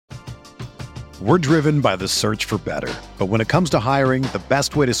We're driven by the search for better. But when it comes to hiring, the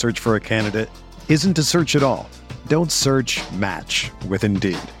best way to search for a candidate isn't to search at all. Don't search, match with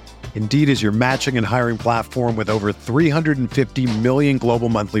Indeed. Indeed is your matching and hiring platform with over 350 million global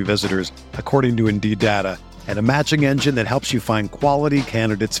monthly visitors, according to Indeed data, and a matching engine that helps you find quality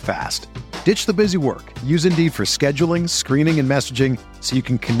candidates fast. Ditch the busy work. Use Indeed for scheduling, screening, and messaging so you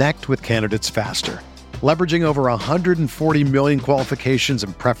can connect with candidates faster. Leveraging over 140 million qualifications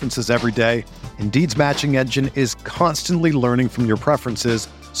and preferences every day, Indeed's matching engine is constantly learning from your preferences,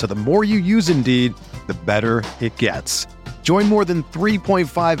 so the more you use Indeed, the better it gets. Join more than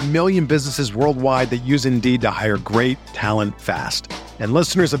 3.5 million businesses worldwide that use Indeed to hire great talent fast. And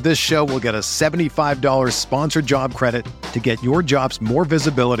listeners of this show will get a $75 sponsored job credit to get your jobs more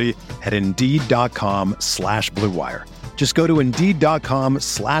visibility at Indeed.com/Blue Wire. Just go to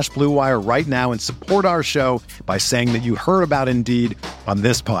Indeed.com/Blue Wire right now and support our show by saying that you heard about Indeed on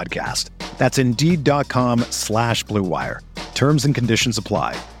this podcast. That's Indeed.com/Blue Wire. Terms and conditions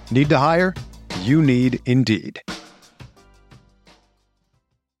apply. Need to hire? You need Indeed.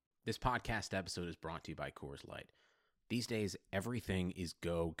 This podcast episode is brought to you by Coors Light. These days, everything is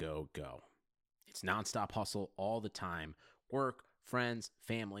go, go, go. It's nonstop hustle all the time. Work, friends,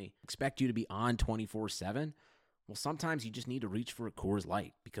 family, expect you to be on 24/7. Well, sometimes you just need to reach for a Coors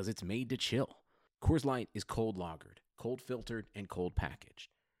Light because it's made to chill. Coors Light is cold lagered, cold filtered, and cold packaged.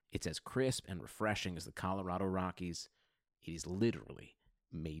 It's as crisp and refreshing as the Colorado Rockies. It is literally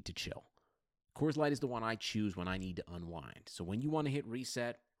made to chill. Coors Light is the one I choose when I need to unwind. So when you want to hit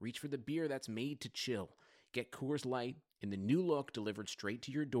reset, reach for the beer that's made to chill. Get Coors Light in the new look delivered straight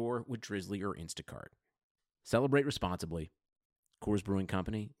to your door with Drizzly or Instacart. Celebrate responsibly. Coors Brewing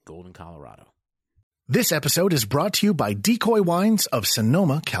Company, Golden, Colorado. This episode is brought to you by Decoy Wines of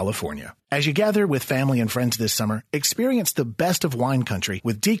Sonoma, California. As you gather with family and friends this summer, experience the best of wine country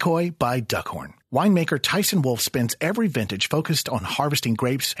with Decoy by Duckhorn. Winemaker Tyson Wolf spends every vintage focused on harvesting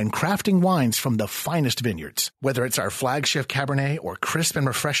grapes and crafting wines from the finest vineyards. Whether it's our flagship Cabernet or crisp and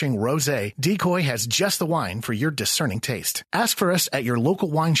refreshing Rosé, Decoy has just the wine for your discerning taste. Ask for us at your local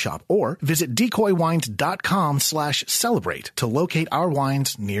wine shop or visit decoywines.com/celebrate to locate our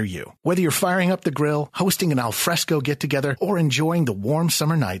wines near you. Whether you're firing up the grill, hosting an alfresco get-together, or enjoying the warm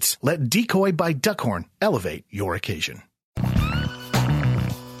summer nights, let Decoy by Duckhorn elevate your occasion.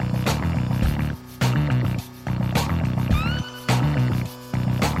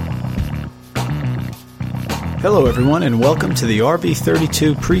 Hello, everyone, and welcome to the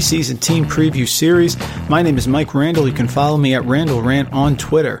RB32 preseason team preview series. My name is Mike Randall. You can follow me at Randall Rant on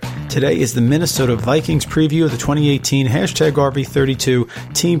Twitter. Today is the Minnesota Vikings preview of the 2018 #RB32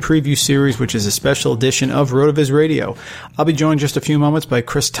 team preview series, which is a special edition of RotoViz Radio. I'll be joined just a few moments by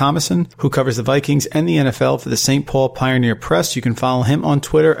Chris Thomason, who covers the Vikings and the NFL for the St. Paul Pioneer Press. You can follow him on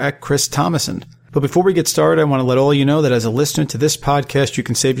Twitter at Chris Thomason. But before we get started, I want to let all you know that as a listener to this podcast, you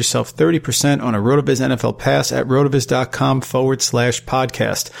can save yourself 30% on a RotoViz NFL pass at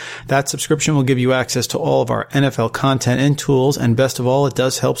rotoviz.com/podcast. That subscription will give you access to all of our NFL content and tools, and best of all, it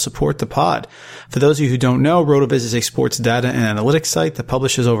does help support the pod. For those of you who don't know, RotoViz is a sports data and analytics site that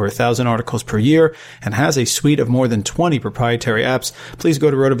publishes over 1,000 articles per year and has a suite of more than 20 proprietary apps. Please go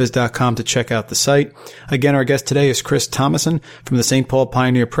to rotoviz.com to check out the site. Again, our guest today is Chris Thomason from the St. Paul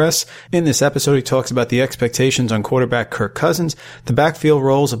Pioneer Press. In this episode, he talks about the expectations on quarterback Kirk Cousins, the backfield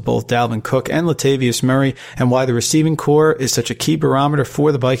roles of both Dalvin Cook and Latavius Murray, and why the receiving core is such a key barometer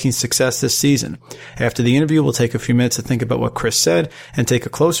for the Vikings' success this season. After the interview, we'll take a few minutes to think about what Chris said and take a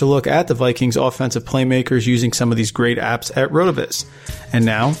closer look at the Vikings' offensive playmakers using some of these great apps at RotoViz. And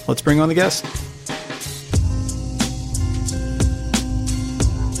now, let's bring on the guest.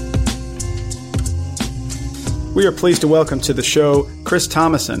 We are pleased to welcome to the show Chris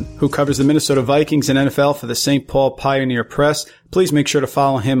Thomason, who covers the Minnesota Vikings and NFL for the St. Paul Pioneer Press. Please make sure to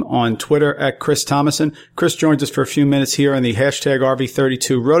follow him on Twitter at Chris Thomason. Chris joins us for a few minutes here on the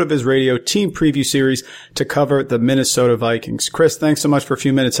 #RB32 RotoViz Radio team preview series to cover the Minnesota Vikings. Chris, thanks so much for a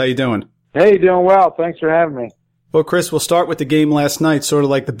few minutes. How you doing? Hey, doing well. Thanks for having me. Well, Chris, we'll start with the game last night, sort of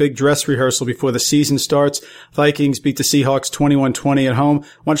like the big dress rehearsal before the season starts. Vikings beat the Seahawks 21-20 at home.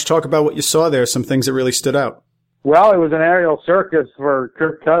 Why don't you talk about what you saw there, some things that really stood out? Well, it was an aerial circus for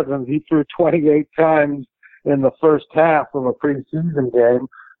Kirk Cousins. He threw 28 times in the first half of a preseason game,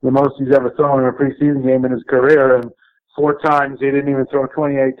 the most he's ever thrown in a preseason game in his career, and 4 times he didn't even throw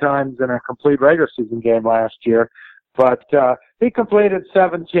 28 times in a complete regular season game last year. But he completed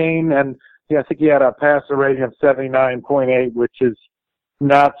 17, and I think he had a passer rating of 79.8, which is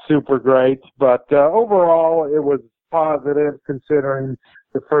not super great. But overall, it was positive considering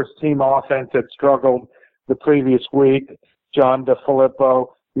the first-team offense had struggled the previous week. John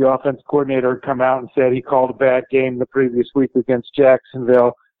DeFilippo the offense coordinator had come out and said he called a bad game the previous week against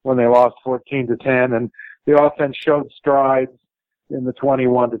Jacksonville when they lost 14-10, and the offense showed strides in the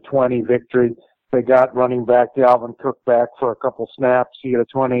 21-20 victory. They got running back Dalvin Cook back for a couple snaps. He had a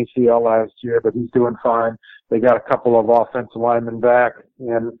torn ACL last year, but he's doing fine. They got a couple of offensive linemen back,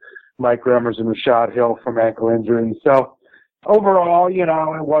 and Mike Remmers and Rashad Hill from ankle injuries. So overall,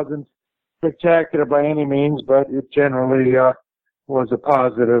 it wasn't spectacular by any means, but it generally was a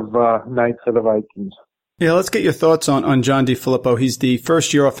positive night for the Vikings. Yeah, let's get your thoughts on John DeFilippo. He's the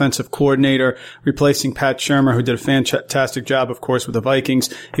first-year offensive coordinator, replacing Pat Shurmur, who did a fantastic job, of course, with the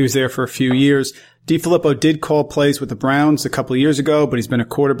Vikings. He was there for a few years. DeFilippo did call plays with the Browns a couple of years ago, but he's been a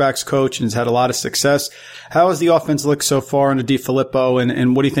quarterback's coach and has had a lot of success. How has the offense looked so far under DeFilippo,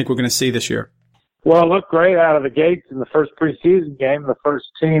 and what do you think we're going to see this year? Well, it looked great out of the gates in the first preseason game. The first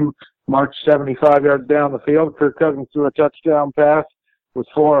team marched 75 yards down the field. Kirk Cousins threw a touchdown pass, was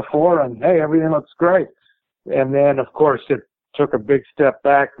 4 of 4, and hey, everything looks great. And then, of course, it took a big step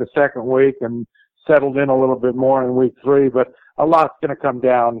back the second week and settled in a little bit more in week 3. But a lot's going to come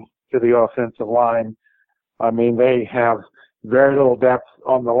down to the offensive line. I mean, they have very little depth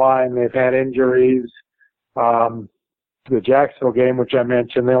on the line. They've had injuries. The Jacksonville game, which I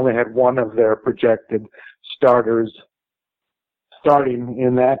mentioned, they only had one of their projected starters starting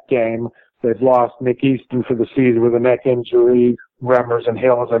in that game. They've lost Nick Easton for the season with a neck injury. Remmers and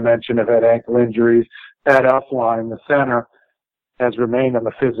Hill, as I mentioned, have had ankle injuries. Pat Elflein, the center, has remained on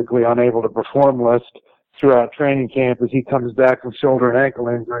the physically unable to perform list throughout training camp as he comes back from shoulder and ankle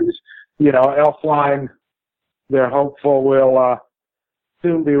injuries. Elflein, they're hopeful will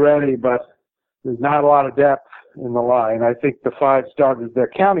soon be ready, but there's not a lot of depth in the line. I think the 5 starters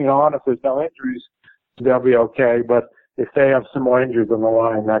they're counting on, if there's no injuries, they'll be okay. But if they have some more injuries on the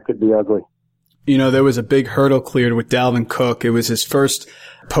line, that could be ugly. There was a big hurdle cleared with Dalvin Cook. It was his first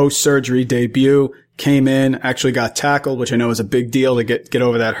post-surgery debut. Came in, actually got tackled, which I know is a big deal to get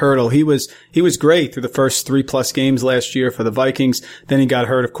over that hurdle. He was great through the first 3+ games last year for the Vikings. Then he got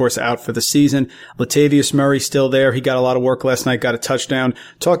hurt, of course, out for the season. Latavius Murray still there. He got a lot of work last night, got a touchdown.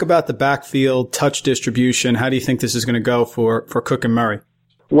 Talk about the backfield touch distribution. How do you think this is going to go for Cook and Murray?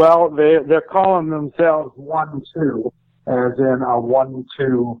 Well, they're calling themselves 1-2, as in a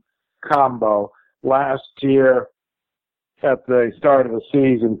 1-2 combo. Last year, at the start of the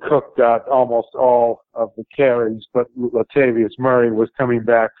season, Cook got almost all of the carries, but Latavius Murray was coming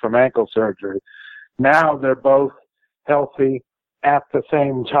back from ankle surgery. Now they're both healthy at the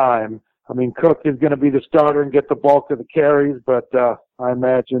same time. I mean, Cook is going to be the starter and get the bulk of the carries, but I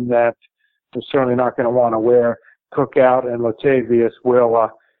imagine that they're certainly not going to want to wear Cook out, and Latavius will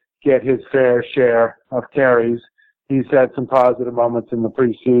get his fair share of carries. He's had some positive moments in the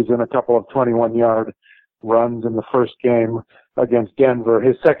preseason, a couple of 21-yard runs in the first game against Denver.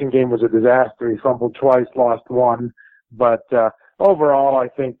 His second game was a disaster. He fumbled twice, lost one. But overall, I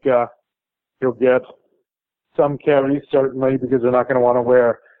think he'll get some carries, certainly, because they're not going to want to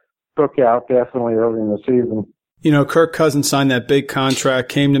wear Cook out definitely early in the season. Kirk Cousins signed that big contract,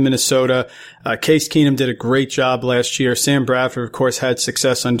 came to Minnesota. Case Keenum did a great job last year. Sam Bradford, of course, had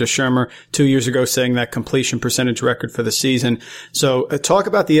success under Shurmur 2 years ago, setting that completion percentage record for the season. So talk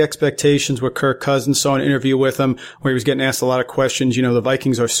about the expectations with Kirk Cousins. Saw an interview with him where he was getting asked a lot of questions. The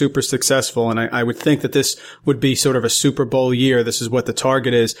Vikings are super successful, and I would think that this would be sort of a Super Bowl year. This is what the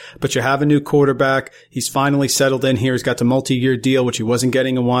target is. But you have a new quarterback. He's finally settled in here. He's got the multi-year deal, which he wasn't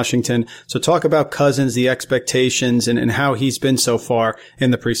getting in Washington. So talk about Cousins, the expectations, and how he's been so far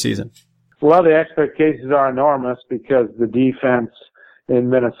in the preseason. Well, the expectations are enormous because the defense in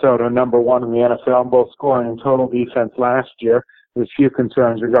Minnesota, number 1 in the NFL, both scoring and total defense last year. There's few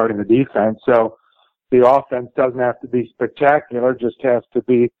concerns regarding the defense. So the offense doesn't have to be spectacular, just has to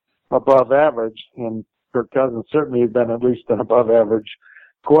be above average. And Kirk Cousins certainly has been at least an above average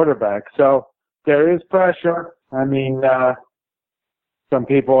quarterback. So there is pressure. I mean, some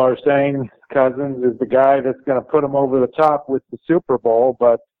people are saying Cousins is the guy that's going to put him over the top with the Super Bowl,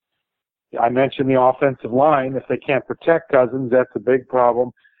 but I mentioned the offensive line. If they can't protect Cousins, that's a big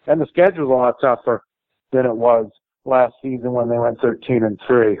problem. And the schedule's a lot tougher than it was last season when they went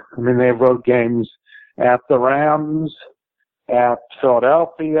 13-3. I mean, they have road games at the Rams, at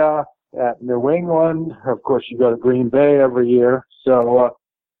Philadelphia, at New England. Of course, you go to Green Bay every year. So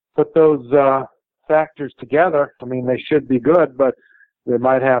put those factors together. I mean, they should be good, but they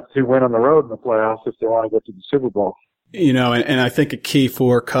might have to win on the road in the playoffs if they want to get to the Super Bowl. You know, and I think a key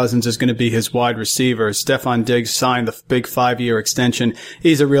for Cousins is going to be his wide receivers. Stephon Diggs signed the big 5-year extension.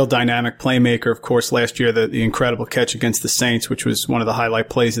 He's a real dynamic playmaker. Of course, last year, the incredible catch against the Saints, which was one of the highlight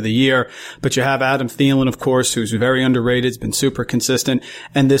plays of the year. But you have Adam Thielen, of course, who's very underrated. Has been super consistent.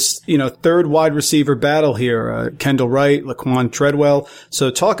 And this, third wide receiver battle here, Kendall Wright, Laquan Treadwell.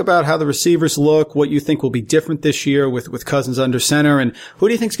 So talk about how the receivers look, what you think will be different this year with Cousins under center, and who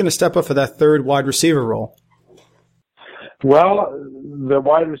do you think is going to step up for that third wide receiver role? Well, the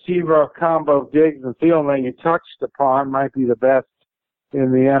wide receiver combo of Diggs and Thielen that you touched upon might be the best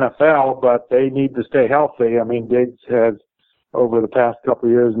in the NFL, but they need to stay healthy. I mean, Diggs has, over the past couple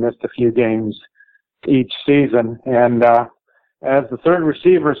of years, missed a few games each season. And as the third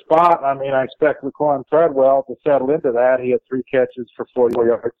receiver spot, I expect Laquan Treadwell to settle into that. He had 3 catches for 40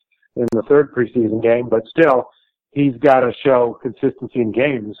 yards in the third preseason game, but still, he's got to show consistency in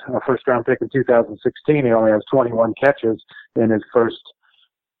games. A first-round pick in 2016, he only has 21 catches in his first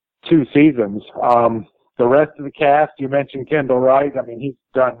 2 seasons. The rest of the cast, you mentioned Kendall Wright. He's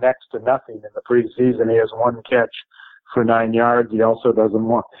done next to nothing in the preseason. He has 1 catch for 9 yards. He also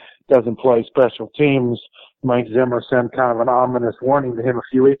doesn't play special teams. Mike Zimmer sent kind of an ominous warning to him a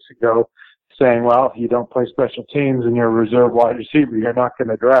few weeks ago, saying, well, if you don't play special teams and you're a reserve wide receiver, you're not going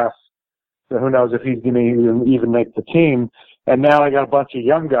to draft. So who knows if he's going to even make the team. And now I got a bunch of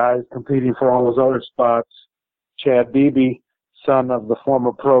young guys competing for all those other spots. Chad Beebe, son of the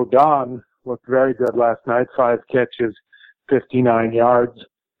former pro Don, looked very good last night. 5 catches, 59 yards,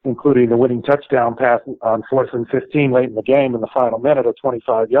 including the winning touchdown pass on 4th and 15 late in the game in the final minute, a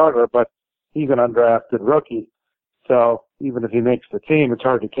 25-yarder. But he's an undrafted rookie. So even if he makes the team, it's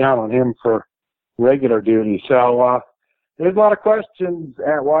hard to count on him for regular duty. So, there's a lot of questions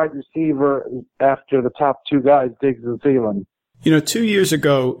at wide receiver after the top 2 guys, Diggs and Thielen. 2 years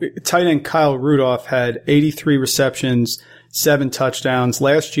ago, tight end Kyle Rudolph had 83 receptions, 7 touchdowns.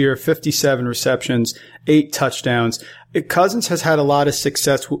 Last year, 57 receptions, 8 touchdowns. Cousins has had a lot of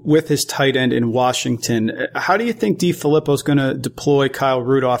success with his tight end in Washington. How do you think DeFilippo is going to deploy Kyle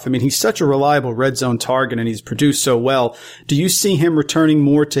Rudolph? He's such a reliable red zone target and he's produced so well. Do you see him returning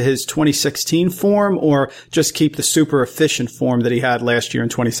more to his 2016 form or just keep the super efficient form that he had last year in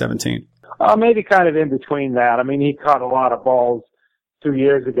 2017? Maybe kind of in between that. He caught a lot of balls 2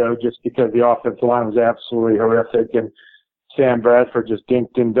 years ago just because the offensive line was absolutely horrific, and Sam Bradford just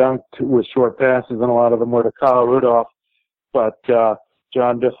dinked and dunked with short passes, and a lot of them were to Kyle Rudolph. But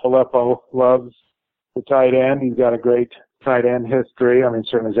John DeFilippo loves the tight end. He's got a great tight end history.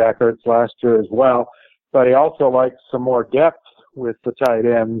 Certainly Zach Ertz last year as well. But he also likes some more depth with the tight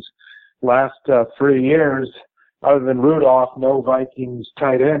ends. Last 3 years, other than Rudolph, no Vikings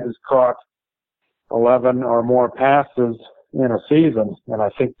tight end has caught 11 or more passes in a season. And I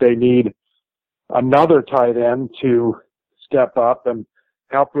think they need another tight end to step up and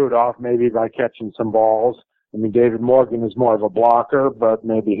help Rudolph maybe by catching some balls. David Morgan is more of a blocker, but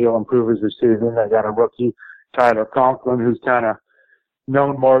maybe he'll improve his receiving. They got a rookie, Tyler Conklin, who's kind of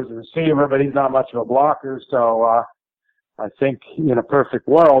known more as a receiver, but he's not much of a blocker. So I think in a perfect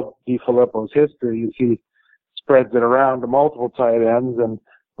world, DeFilippo's history is he spreads it around to multiple tight ends and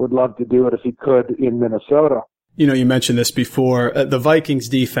would love to do it if he could in Minnesota. You mentioned this before. The Vikings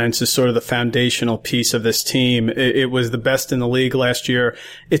defense is sort of the foundational piece of this team. It was the best in the league last year.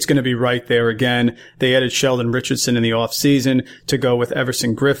 It's going to be right there again. They added Sheldon Richardson in the offseason to go with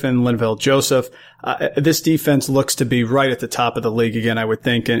Everson Griffin, Linval Joseph. This defense looks to be right at the top of the league again, I would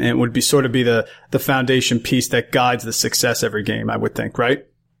think, and it would be sort of be the foundation piece that guides the success every game, I would think, right?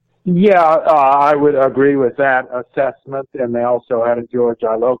 Yeah, I would agree with that assessment. And they also added George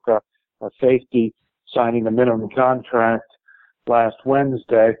Iloka, a safety, signing a minimum contract last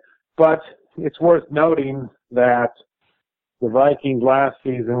Wednesday. But it's worth noting that the Vikings last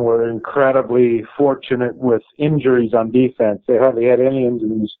season were incredibly fortunate with injuries on defense. They hardly had any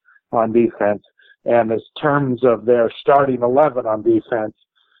injuries on defense. And in terms of their starting 11 on defense,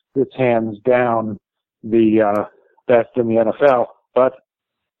 it's hands down the best in the NFL. But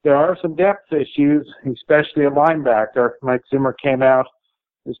there are some depth issues, especially a linebacker. Mike Zimmer came out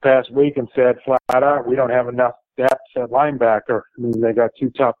this past week and said flat out, we don't have enough depth at linebacker. They got 2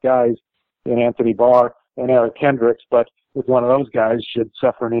 top guys in Anthony Barr and Eric Kendricks, but if one of those guys should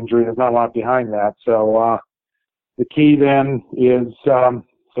suffer an injury, there's not a lot behind that. So the key then is for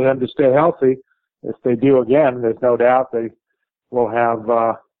them to stay healthy. If they do again, there's no doubt they will have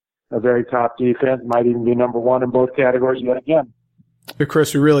a very top defense, might even be number 1 in both categories yet again.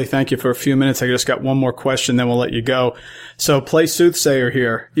 Chris, we really thank you for a few minutes. I just got one more question, then we'll let you go. So play soothsayer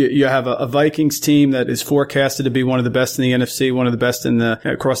here. You have a Vikings team that is forecasted to be one of the best in the NFC, one of the best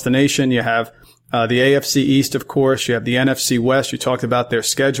across the nation. You have The AFC East, of course, you have the NFC West. You talked about their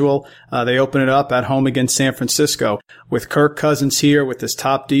schedule. They open it up at home against San Francisco with Kirk Cousins here with his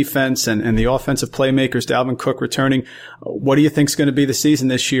top defense and the offensive playmakers, Dalvin Cook returning. What do you think is going to be the season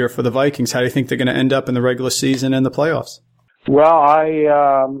this year for the Vikings? How do you think they're going to end up in the regular season and the playoffs? Well,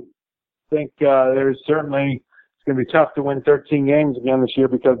 I think there's certainly it's going to be tough to win 13 games again this year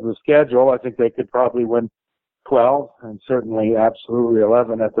because of the schedule. I think they could probably win 12 and certainly absolutely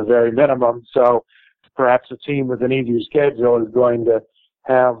 11 at the very minimum. So perhaps a team with an easier schedule is going to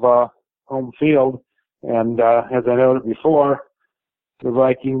have home field. And as I noted before, the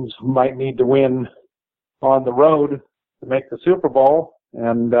Vikings might need to win on the road to make the Super Bowl.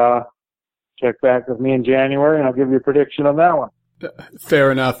 And check back with me in January, and I'll give you a prediction on that one.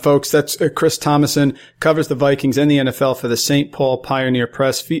 Fair enough, folks. That's Chris Thomason, covers the Vikings and the NFL for the St. Paul Pioneer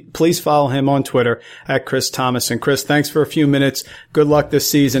Press. Please follow him on Twitter at Chris Thomason. Chris, thanks for a few minutes. Good luck this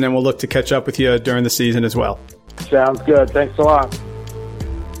season, and we'll look to catch up with you during the season as well. Sounds good. Thanks a lot.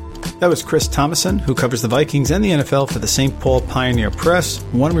 That was Chris Thomason, who covers the Vikings and the NFL for the St. Paul Pioneer Press.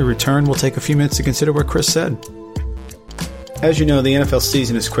 When we return, we'll take a few minutes to consider what Chris said. As you know, the NFL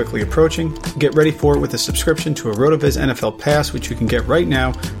season is quickly approaching. Get ready for it with a subscription to a RotoViz NFL Pass, which you can get right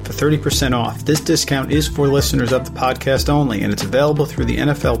now for 30% off. This discount is for listeners of the podcast only, and it's available through the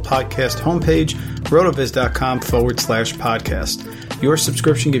NFL Podcast homepage, rotoviz.com/podcast. Your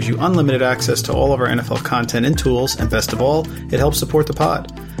subscription gives you unlimited access to all of our NFL content and tools, and best of all, it helps support the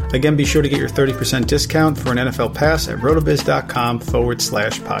pod. Again, be sure to get your 30% discount for an NFL Pass at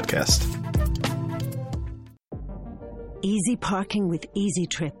rotoviz.com/podcast. Easy parking with Easy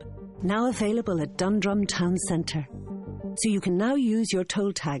Trip, now available at Dundrum Town Centre. So you can now use your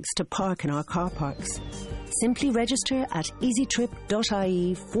toll tags to park in our car parks. Simply register at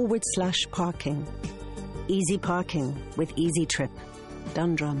easytrip.ie/parking. Easy parking with Easy Trip.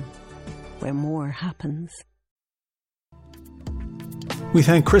 Dundrum, where more happens. We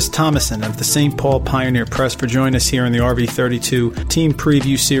thank Chris Thomason of the St. Paul Pioneer Press for joining us here in the RV32 team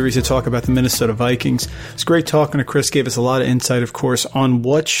preview series to talk about the Minnesota Vikings. It's great talking to Chris. Gave us a lot of insight, of course, on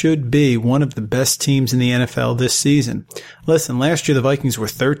what should be one of the best teams in the NFL this season. Listen, last year the Vikings were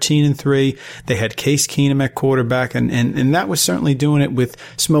 13-3. They had Case Keenum at quarterback, and that was certainly doing it with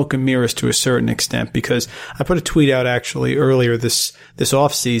smoke and mirrors to a certain extent, because I put a tweet out actually earlier this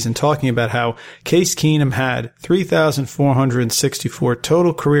offseason talking about how Case Keenum had 3,464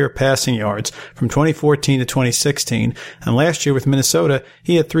 total career passing yards from 2014 to 2016. And last year with Minnesota,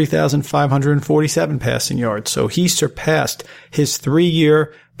 he had 3,547 passing yards. So he surpassed his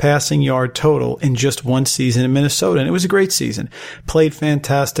 3-year passing yard total in just one season in Minnesota. And it was a great season. Played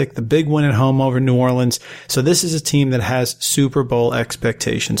fantastic. The big win at home over New Orleans. So this is a team that has Super Bowl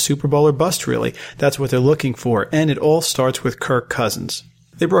expectations. Super Bowl or bust, really. That's what they're looking for. And it all starts with Kirk Cousins.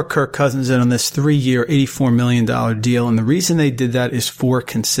 They brought Kirk Cousins in on this 3-year, $84 million deal, and the reason they did that is for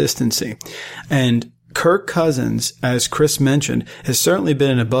consistency. And Kirk Cousins, as Chris mentioned, has certainly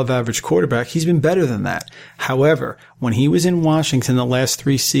been an above-average quarterback. He's been better than that. However, when he was in Washington the last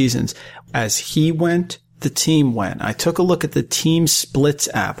 3 seasons, as he went, the team went. I took a look at the Team Splits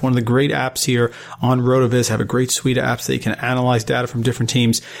app, one of the great apps here on RotoViz. Have a great suite of apps that you can analyze data from different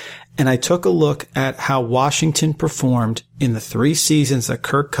teams. And I took a look at how Washington performed in the 3 seasons that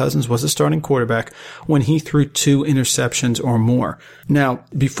Kirk Cousins was a starting quarterback when he threw 2 interceptions or more. Now,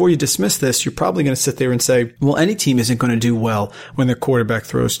 before you dismiss this, you're probably going to sit there and say, well, any team isn't going to do well when their quarterback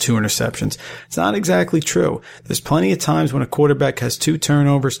throws 2 interceptions. It's not exactly true. There's plenty of times when a quarterback has 2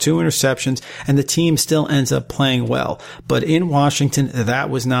 turnovers, 2 interceptions, and the team still ends up playing well. But in Washington, that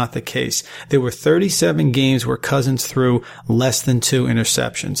was not the case. There were 37 games where Cousins threw less than 2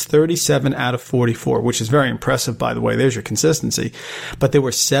 interceptions. 37 out of 44, which is very impressive, by the way. There's your consistency. But there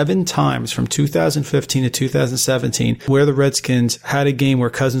were 7 times from 2015 to 2017 where the Redskins had a game where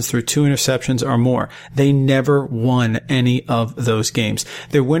Cousins threw 2 interceptions or more. They never won any of those games.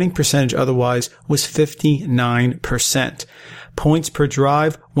 Their winning percentage otherwise was 59%. Points per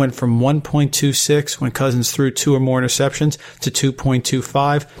drive went from 1.26 when Cousins threw 2 or more interceptions to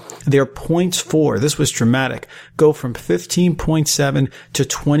 2.25. Their points for, this was dramatic, go from 15.7 to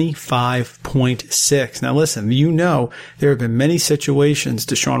 25.6. Now listen, you know there have been many situations,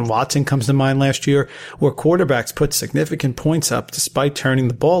 Deshaun Watson comes to mind last year, where quarterbacks put significant points up despite turning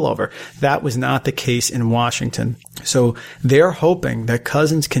the ball over. That was not the case in Washington. So they're hoping that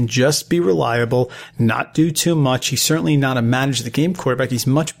Cousins can just be reliable, not do too much. He's certainly not a manage the game quarterback. He's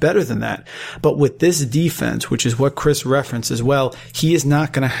much better than that. But with this defense, which is what Chris referenced as well, he is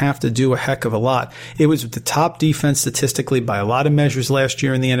not going to have to do a heck of a lot. It was the top defense statistically by a lot of measures last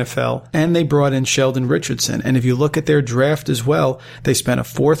year in the NFL, and they brought in Sheldon Richardson. And if you look at their draft as well, they spent a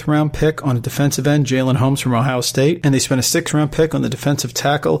 4th round pick on a defensive end, Jalen Holmes from Ohio State, and they spent a 6th round pick on the defensive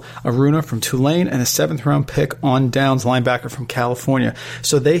tackle, Aruna from Tulane, and a 7th round pick on Downs, linebacker from California.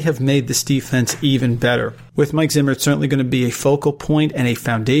 So they have made this defense even better. With Mike Zimmer, it's certainly going to be a focal point and a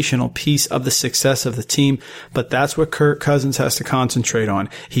foundational piece of the success of the team, but that's what Kirk Cousins has to concentrate on.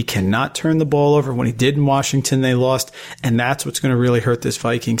 He cannot turn the ball over. When he did in Washington, they lost, and that's what's going to really hurt this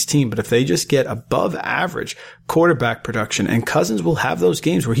Vikings team. But if they just get above average quarterback production, and Cousins will have those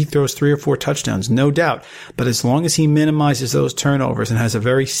games where he throws 3 or 4 touchdowns, no doubt, but as long as he minimizes those turnovers and has a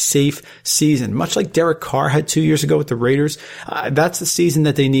very safe season, much like Derek Carr had 2 years ago with the Raiders, that's the season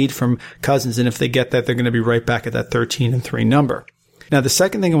that they need from Cousins, and if they get that, they're going to be right back at that 13-3 number. Now, the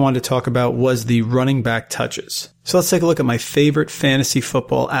second thing I wanted to talk about was the running back touches. So let's take a look at my favorite fantasy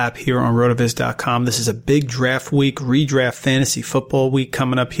football app here on rotoviz.com. This is a big draft week, redraft fantasy football week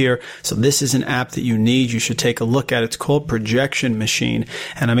coming up here. So this is an app that you need. You should take a look at. It's called Projection Machine.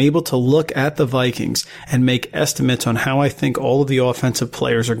 And I'm able to look at the Vikings and make estimates on how I think all of the offensive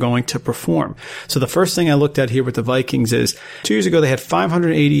players are going to perform. So the first thing I looked at here with the Vikings is 2 years ago, they had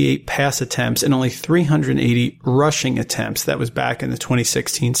 588 pass attempts and only 380 rushing attempts. That was back in the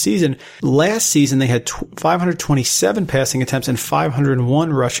 2016 season. Last season, they had 527 passing attempts and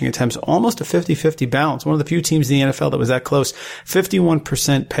 501 rushing attempts, almost a 50-50 balance. One of the few teams in the NFL that was that close.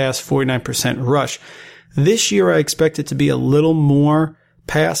 51% pass, 49% rush. This year, I expect it to be a little more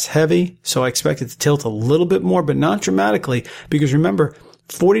pass heavy, so I expect it to tilt a little bit more, but not dramatically, because remember,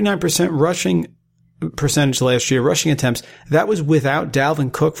 49% rushing percentage last year, rushing attempts, that was without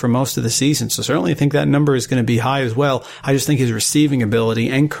Dalvin Cook for most of the season. So certainly I think that number is going to be high as well. I just think his receiving ability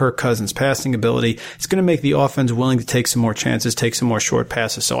and Kirk Cousins' passing ability is going to make the offense willing to take some more chances, take some more short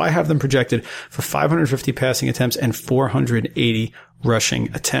passes. So I have them projected for 550 passing attempts and 480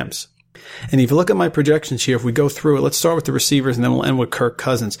 rushing attempts. And if you look at my projections here, if we go through it, let's start with the receivers and then we'll end with Kirk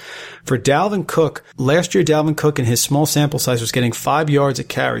Cousins. For Dalvin Cook, last year Dalvin Cook in his small sample size was getting 5 yards a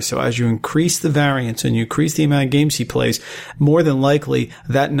carry. So as you increase the variance and you increase the amount of games he plays, more than likely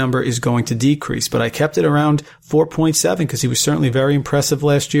that number is going to decrease. But I kept it around 4.7 because he was certainly very impressive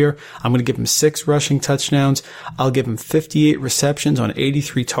last year. I'm going to give him 6 rushing touchdowns. I'll give him 58 receptions on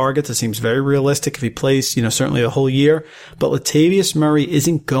 83 targets. It seems very realistic if he plays, certainly the whole year. But Latavius Murray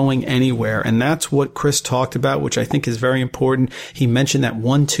isn't going anywhere. And that's what Chris talked about, which I think is very important. He mentioned that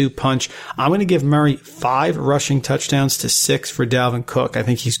 1-2 punch. I'm going to give Murray 5 rushing touchdowns to 6 for Dalvin Cook. I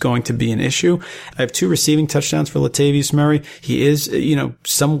think he's going to be an issue. I have 2 receiving touchdowns for Latavius Murray. He is,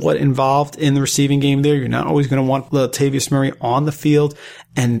 somewhat involved in the receiving game there. You're not always going to want Latavius Murray on the field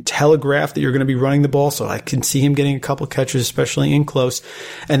and telegraph that you're going to be running the ball. So I can see him getting a couple catches, especially in close.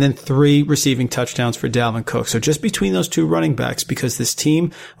 And then 3 receiving touchdowns for Dalvin Cook. So just between those 2 running backs, because this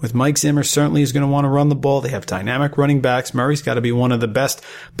team with Mike Zimmer certainly is going to want to run the ball. They have dynamic running backs. Murray's got to be one of the best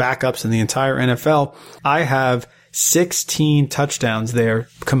backups in the entire NFL. I have 16 touchdowns there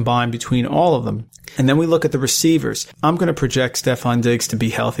combined between all of them. And then we look at the receivers. I'm going to project Stefon Diggs to be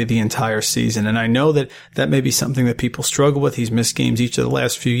healthy the entire season. And I know that that may be something that people struggle with. He's missed games each of the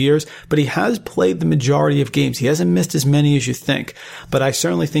last few years, but he has played the majority of games. He hasn't missed as many as you think, but I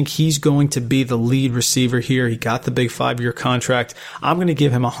certainly think he's going to be the lead receiver here. He got the big 5-year contract. I'm going to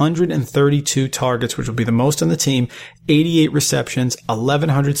give him 132 targets, which will be the most on the team, 88 receptions,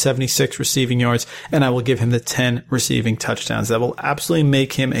 1,176 receiving yards, and I will give him the 10 receiving touchdowns. That will absolutely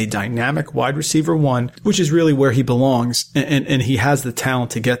make him a dynamic wide receiver 1, which is really where he belongs, and he has the talent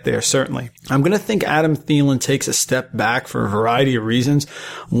to get there, certainly. I'm going to think Adam Thielen takes a step back for a variety of reasons.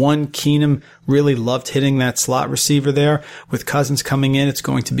 One, Keenum really loved hitting that slot receiver there. With Cousins coming in, it's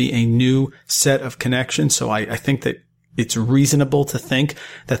going to be a new set of connections, so I think that it's reasonable to think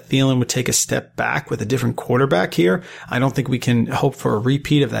that Thielen would take a step back with a different quarterback here. I don't think we can hope for a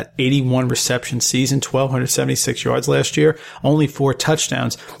repeat of that 81 reception season, 1,276 yards last year, only 4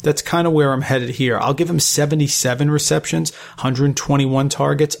 touchdowns. That's kind of where I'm headed here. I'll give him 77 receptions, 121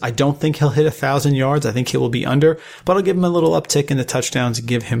 targets. I don't think he'll hit 1,000 yards. I think he will be under, but I'll give him a little uptick in the touchdowns and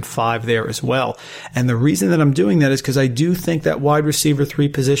give him 5 there as well. And the reason that I'm doing that is because I do think that wide receiver 3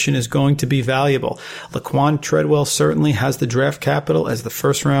 position is going to be valuable. Laquan Treadwell certainly has the draft capital as the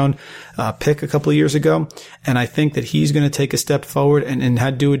first round pick a couple of years ago. And I think that he's going to take a step forward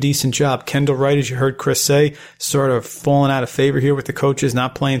and do a decent job. Kendall Wright, as you heard Chris say, sort of falling out of favor here with the coaches,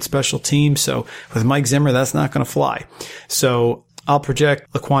 not playing special teams. So with Mike Zimmer, that's not going to fly. So I'll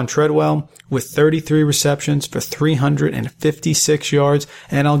project Laquan Treadwell with 33 receptions for 356 yards,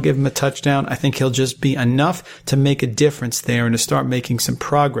 and I'll give him a touchdown. I think he'll just be enough to make a difference there and to start making some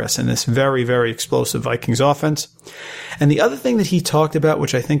progress in this very, very explosive Vikings offense. And the other thing that he talked about,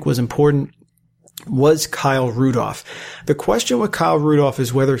 which I think was important, was Kyle Rudolph. The question with Kyle Rudolph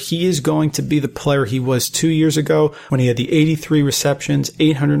is whether he is going to be the player he was 2 years ago when he had the 83 receptions,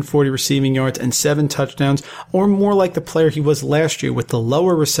 840 receiving yards, and 7 touchdowns, or more like the player he was last year with the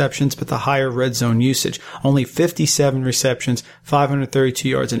lower receptions but the higher red zone usage. Only 57 receptions, 532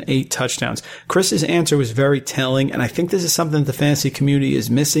 yards, and 8 touchdowns. Chris's answer was very telling, and I think this is something that the fantasy community is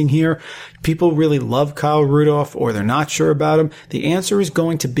missing here. People really love Kyle Rudolph, or they're not sure about him. The answer is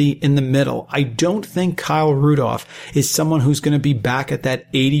going to be in the middle. I don't think Kyle Rudolph is someone who's going to be back at that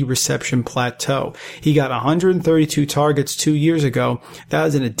 80 reception plateau. He got 132 targets 2 years ago. That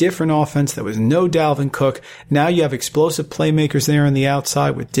was in a different offense. There was no Dalvin Cook. Now you have explosive playmakers there on the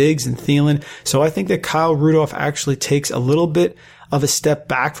outside with Diggs and Thielen. So I think that Kyle Rudolph actually takes a little bit of a step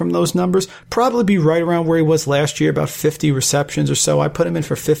back from those numbers, probably be right around where he was last year, about 50 receptions or so. I put him in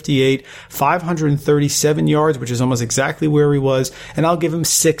for 58, 537 yards, which is almost exactly where he was, and I'll give him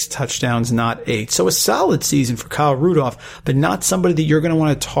 6 touchdowns, not 8. So a solid season for Kyle Rudolph, but not somebody that you're going to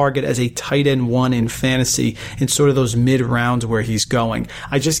want to target as a tight end 1 in fantasy in sort of those mid rounds where he's going.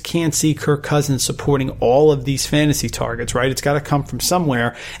 I just can't see Kirk Cousins supporting all of these fantasy targets, right? It's got to come from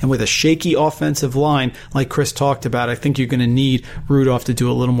somewhere, and with a shaky offensive line, like Chris talked about, I think you're going to need Rudolph to do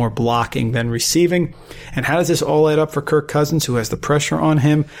a little more blocking than receiving. And how does this all add up for Kirk Cousins, who has the pressure on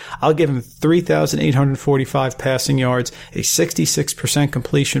him? I'll give him 3,845 passing yards, a 66%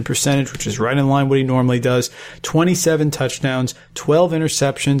 completion percentage, which is right in line what he normally does, 27 touchdowns, 12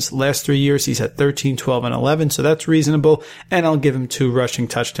 interceptions. Last 3 years, he's had 13, 12, and 11, so that's reasonable. And I'll give him 2 rushing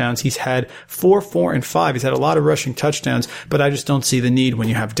touchdowns. He's had 4, 4, and 5. He's had a lot of rushing touchdowns, but I just don't see the need when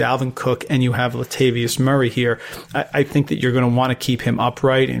you have Dalvin Cook and you have Latavius Murray here. I think that you're going to want to keep him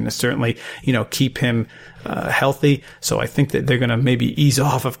upright and certainly, keep him healthy. So I think that they're going to maybe ease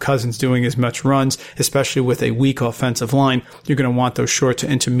off of Cousins doing as much runs, especially with a weak offensive line. You're going to want those short to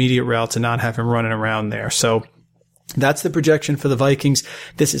intermediate routes and not have him running around there. So that's the projection for the Vikings.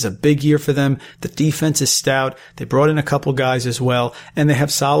 This is a big year for them. The defense is stout. They brought in a couple guys as well, and they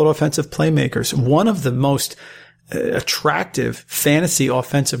have solid offensive playmakers. One of the most attractive fantasy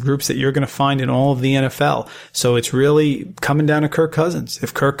offensive groups that you're going to find in all of the NFL. So it's really coming down to Kirk Cousins.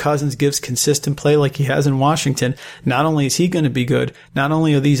 If Kirk Cousins gives consistent play like he has in Washington, not only is he going to be good, not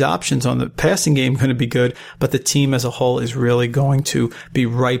only are these options on the passing game going to be good, but the team as a whole is really going to be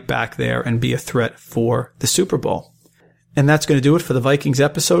right back there and be a threat for the Super Bowl. And that's going to do it for the Vikings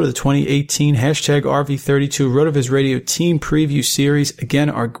episode of the 2018 #RV32 RotoViz Radio Team Preview Series. Again,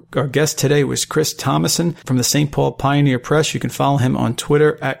 our guest today was Chris Thomason from the St. Paul Pioneer Press. You can follow him on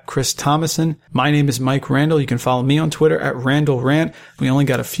Twitter at Chris Thomason. My name is Mike Randall. You can follow me on Twitter at Randall Rant. We only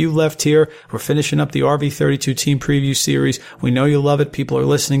got a few left here. We're finishing up the RV32 Team Preview Series. We know you love it. People are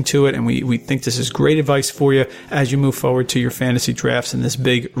listening to it, and we think this is great advice for you as you move forward to your fantasy drafts in this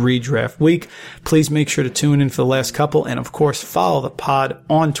big redraft week. Please make sure to tune in for the last couple, and of course, follow the pod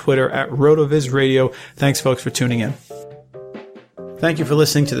on Twitter at RotoViz Radio. Thanks, folks, for tuning in. Thank you for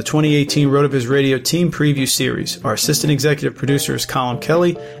listening to the 2018 RotoViz Radio Team Preview Series. Our assistant executive producer is Colin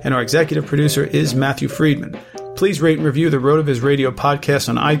Kelly, and our executive producer is Matthew Friedman. Please rate and review the RotoViz Radio podcast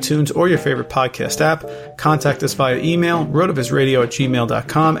on iTunes or your favorite podcast app. Contact us via email,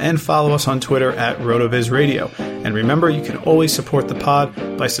 rotovizradio@gmail.com, and follow us on Twitter at RotoVizRadio. And remember, you can always support the pod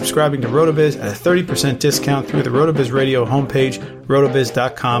by subscribing to RotoViz at a 30% discount through the RotoViz Radio homepage,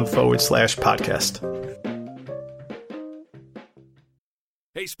 rotoviz.com/podcast.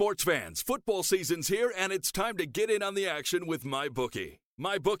 Hey, sports fans, football season's here, and it's time to get in on the action with MyBookie.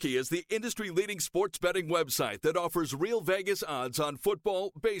 MyBookie is the industry-leading sports betting website that offers real Vegas odds on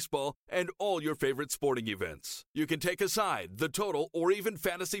football, baseball, and all your favorite sporting events. You can take a side, the total, or even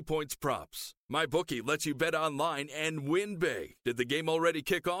fantasy points props. MyBookie lets you bet online and win big. Did the game already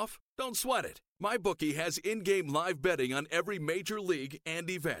kick off? Don't sweat it. MyBookie has in-game live betting on every major league and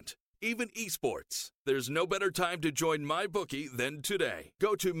event, even esports. There's no better time to join MyBookie than today.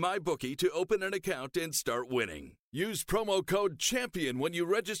 Go to MyBookie to open an account and start winning. Use promo code CHAMPION when you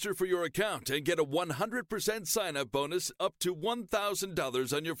register for your account and get a 100% sign-up bonus up to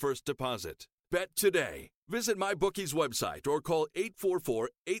 $1,000 on your first deposit. Bet today. Visit MyBookie's website or call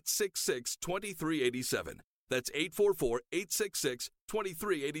 844-866-2387. That's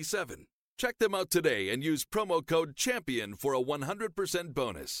 844-866-2387. Check them out today and use promo code CHAMPION for a 100%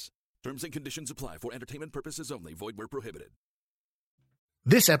 bonus. Terms and conditions apply for entertainment purposes only. Void where prohibited.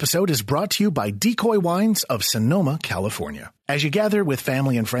 This episode is brought to you by Decoy Wines of Sonoma, California. As you gather with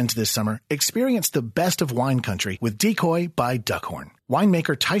family and friends this summer, experience the best of wine country with Decoy by Duckhorn.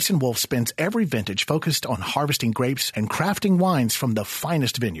 Winemaker Tyson Wolfe spends every vintage focused on harvesting grapes and crafting wines from the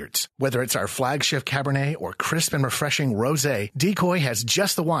finest vineyards. Whether it's our flagship Cabernet or crisp and refreshing Rosé, Decoy has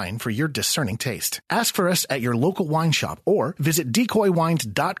just the wine for your discerning taste. Ask for us at your local wine shop or visit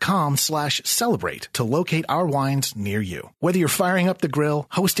decoywines.com/celebrate to locate our wines near you. Whether you're firing up the grill,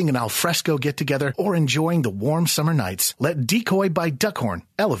 hosting an alfresco get-together, or enjoying the warm summer nights, let Decoy by Duckhorn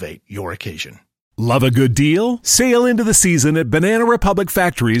elevate your occasion. Love a good deal? Sail into the season at Banana Republic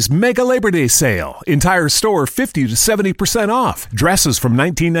Factory's Mega Labor Day Sale. Entire store 50 to 70% off. Dresses from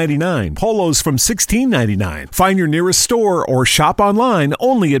 $19.99. Polos from $16.99. Find your nearest store or shop online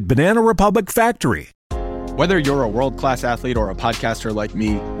only at Banana Republic Factory. Whether you're a world-class athlete or a podcaster like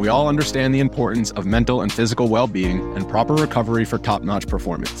me, we all understand the importance of mental and physical well-being and proper recovery for top-notch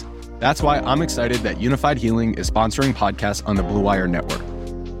performance. That's why I'm excited that Unified Healing is sponsoring podcasts on the Blue Wire Network.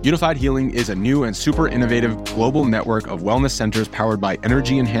 Unified Healing is a new and super innovative global network of wellness centers powered by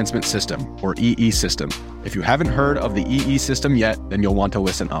Energy Enhancement System, or EE System. If you haven't heard of the EE System yet, then you'll want to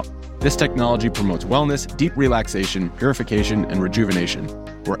listen up. This technology promotes wellness, deep relaxation, purification, and rejuvenation.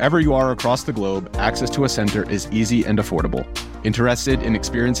 Wherever you are across the globe, access to a center is easy and affordable. Interested in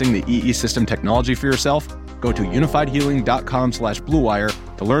experiencing the EE System technology for yourself? Go to unifiedhealing.com/bluewire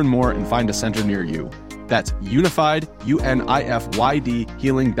to learn more and find a center near you. That's unified, UNIFYD,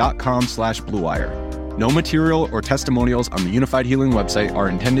 healing.com/bluewire. No material or testimonials on the Unified Healing website are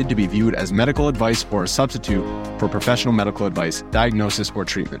intended to be viewed as medical advice or a substitute for professional medical advice, diagnosis, or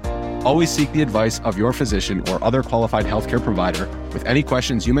treatment. Always seek the advice of your physician or other qualified healthcare provider with any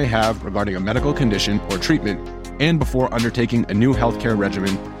questions you may have regarding a medical condition or treatment and before undertaking a new healthcare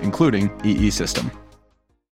regimen, including EE System.